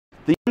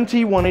The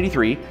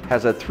MT183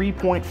 has a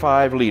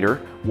 3.5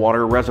 liter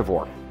water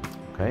reservoir.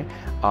 Okay?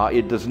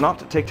 It does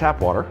not take tap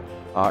water.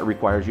 It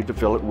requires you to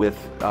fill it with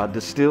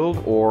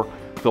distilled or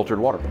filtered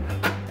water.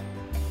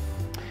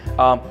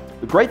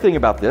 The great thing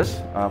about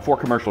this for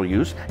commercial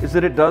use is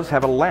that it does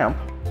have a lamp,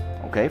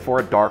 okay, for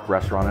a dark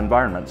restaurant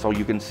environment, so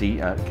you can see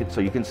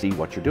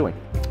what you're doing.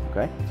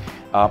 Okay,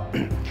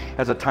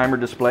 has a timer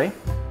display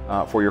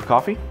for your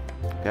coffee.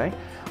 Okay,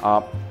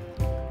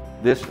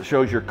 this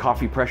shows your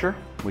coffee pressure,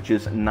 which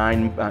is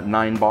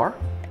 9 bar.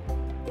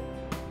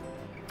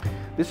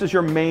 This is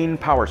your main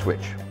power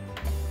switch.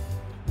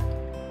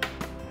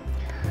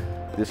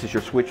 This is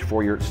your switch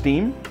for your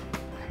steam,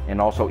 and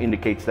also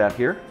indicates that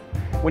here.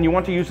 When you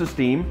want to use the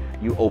steam,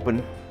 you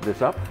open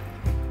this up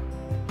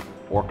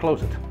or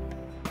close it.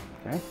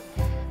 Okay?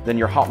 Then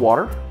your hot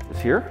water is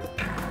here,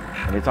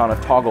 and it's on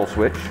a toggle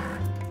switch.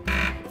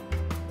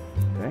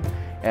 Okay?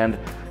 And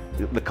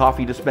the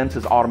coffee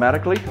dispenses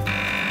automatically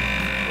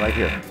right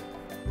here.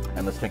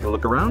 And let's take a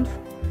look around.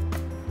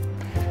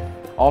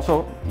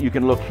 Also, you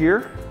can look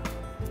here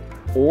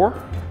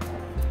or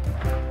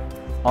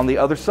on the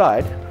other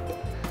side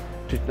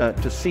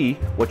to see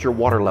what your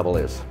water level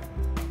is.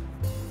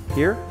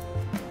 Here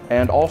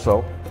and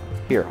also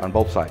here on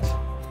both sides.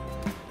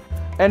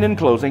 And in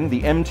closing,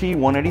 the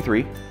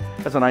MT183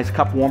 has a nice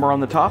cup warmer on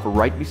the top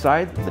right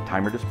beside the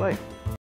timer display.